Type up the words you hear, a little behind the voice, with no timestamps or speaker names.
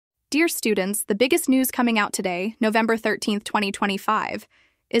Dear students, the biggest news coming out today, November 13th, 2025,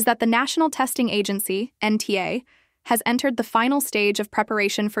 is that the National Testing Agency, NTA, has entered the final stage of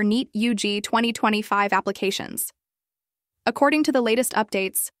preparation for NEET UG 2025 applications. According to the latest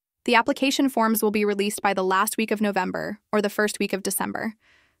updates, the application forms will be released by the last week of November or the first week of December.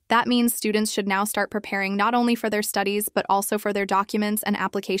 That means students should now start preparing not only for their studies but also for their documents and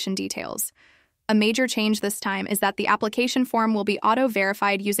application details. A major change this time is that the application form will be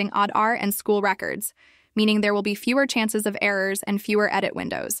auto-verified using Aadhaar and school records, meaning there will be fewer chances of errors and fewer edit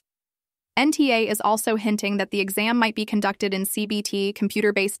windows. NTA is also hinting that the exam might be conducted in CBT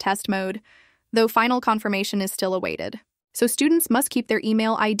computer-based test mode, though final confirmation is still awaited. So students must keep their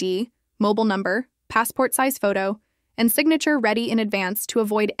email ID, mobile number, passport size photo, and signature ready in advance to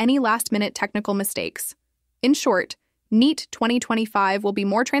avoid any last-minute technical mistakes. In short, NEET 2025 will be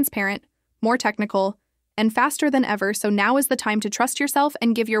more transparent, more technical, and faster than ever, so now is the time to trust yourself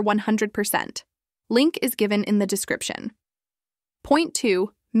and give your 100%. Link is given in the description. Point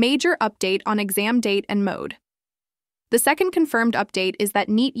 2. Major update on exam date and mode. The second confirmed update is that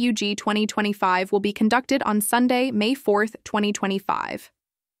NEET UG 2025 will be conducted on Sunday, May 4th, 2025.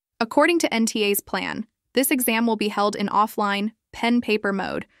 According to NTA's plan, this exam will be held in offline, pen-paper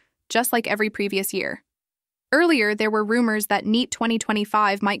mode, just like every previous year. Earlier, there were rumors that NEET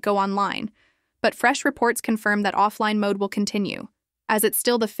 2025 might go online, but fresh reports confirm that offline mode will continue, as it's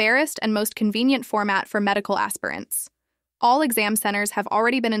still the fairest and most convenient format for medical aspirants. All exam centers have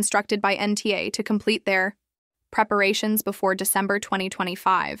already been instructed by NTA to complete their preparations before December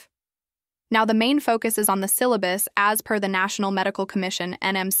 2025. Now, the main focus is on the syllabus as per the National Medical Commission,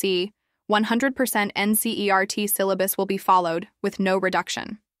 NMC. 100% NCERT syllabus will be followed, with no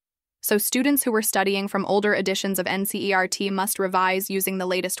reduction. So students who were studying from older editions of NCERT must revise using the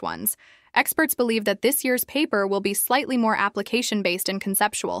latest ones. Experts believe that this year's paper will be slightly more application-based and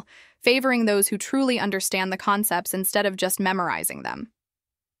conceptual, favoring those who truly understand the concepts instead of just memorizing them.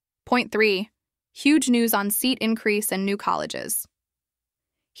 Point 3. Huge news on seat increase and new colleges.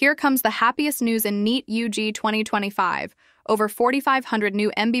 Here comes the happiest news in NEET UG 2025. Over 4,500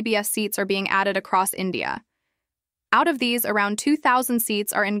 new MBBS seats are being added across India. Out of these, around 2,000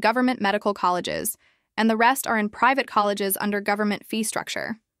 seats are in government medical colleges, and the rest are in private colleges under government fee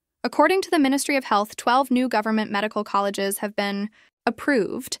structure. According to the Ministry of Health, 12 new government medical colleges have been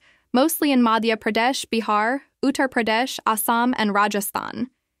approved, mostly in Madhya Pradesh, Bihar, Uttar Pradesh, Assam, and Rajasthan.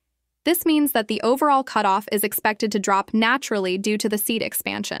 This means that the overall cutoff is expected to drop naturally due to the seat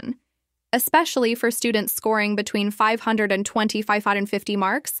expansion. Especially for students scoring between 520 and 550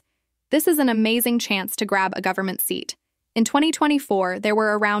 marks, this is an amazing chance to grab a government seat. In 2024, there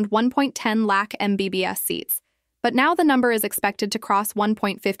were around 1.10 lakh MBBS seats, but now the number is expected to cross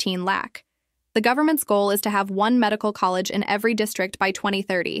 1.15 lakh. The government's goal is to have one medical college in every district by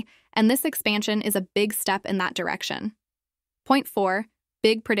 2030, and this expansion is a big step in that direction. Point 4.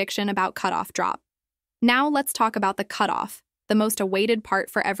 Big prediction about cutoff drop. Now let's talk about the cutoff, the most awaited part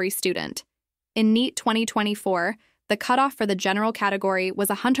for every student. In NEET 2024, the cutoff for the general category was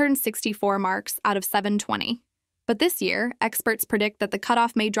 164 marks out of 720. But this year, experts predict that the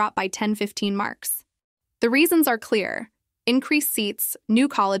cutoff may drop by 10-15 marks. The reasons are clear: increased seats, new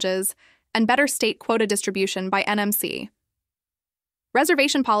colleges, and better state quota distribution by NMC.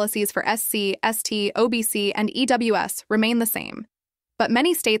 Reservation policies for SC, ST, OBC, and EWS remain the same, but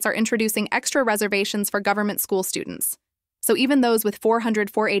many states are introducing extra reservations for government school students. So even those with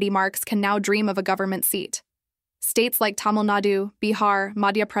 480 marks can now dream of a government seat. States like Tamil Nadu, Bihar,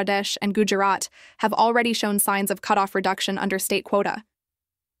 Madhya Pradesh, and Gujarat have already shown signs of cutoff reduction under state quota.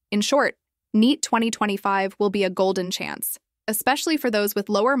 In short, NEET 2025 will be a golden chance, especially for those with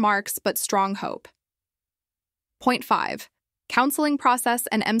lower marks but strong hope. Point 5. Counseling process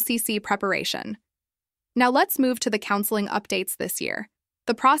and MCC preparation. Now let's move to the counseling updates this year.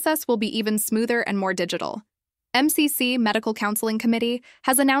 The process will be even smoother and more digital. MCC Medical Counseling Committee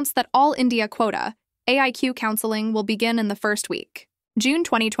has announced that all India quota AIQ counseling will begin in the first week, June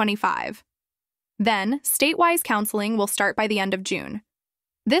 2025. Then, state-wise counseling will start by the end of June.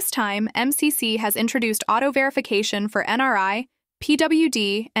 This time, MCC has introduced auto-verification for NRI,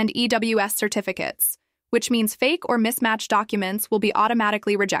 PWD, and EWS certificates, which means fake or mismatched documents will be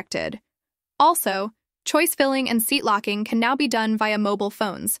automatically rejected. Also, choice filling and seat locking can now be done via mobile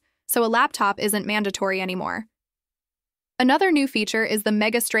phones, so a laptop isn't mandatory anymore. Another new feature is the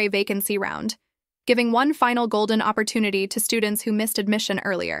Mega Stray Vacancy Round, giving one final golden opportunity to students who missed admission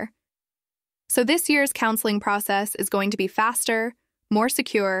earlier. So this year's counseling process is going to be faster, more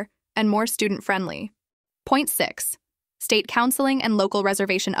secure, and more student-friendly. Point 6. State counseling and local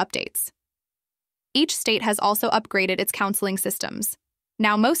reservation updates. Each state has also upgraded its counseling systems.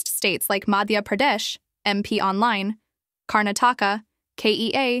 Now most states like Madhya Pradesh, MP Online, Karnataka,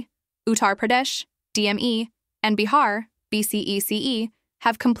 KEA, Uttar Pradesh, DME, and Bihar, BCECE,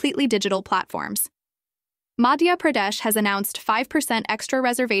 have completely digital platforms. Madhya Pradesh has announced 5% extra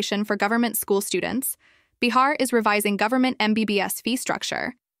reservation for government school students, Bihar is revising government MBBS fee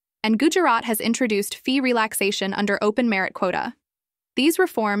structure, and Gujarat has introduced fee relaxation under open merit quota. These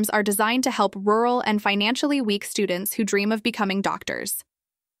reforms are designed to help rural and financially weak students who dream of becoming doctors.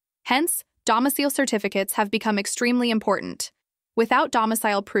 Hence, domicile certificates have become extremely important. Without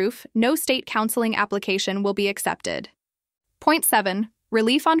domicile proof, no state counseling application will be accepted. Point 7.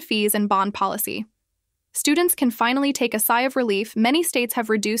 Relief on fees and bond policy. Students can finally take a sigh of relief. Many states have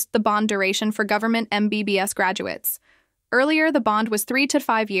reduced the bond duration for government MBBS graduates. Earlier, the bond was 3 to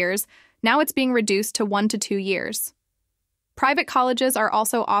 5 years. Now it's being reduced to 1 to 2 years. Private colleges are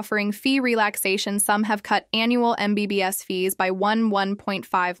also offering fee relaxation. Some have cut annual MBBS fees by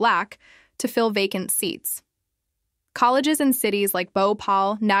 1.5 lakh to fill vacant seats. Colleges in cities like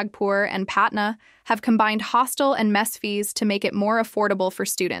Bhopal, Nagpur, and Patna have combined hostel and mess fees to make it more affordable for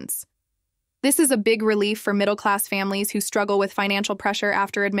students. This is a big relief for middle-class families who struggle with financial pressure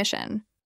after admission.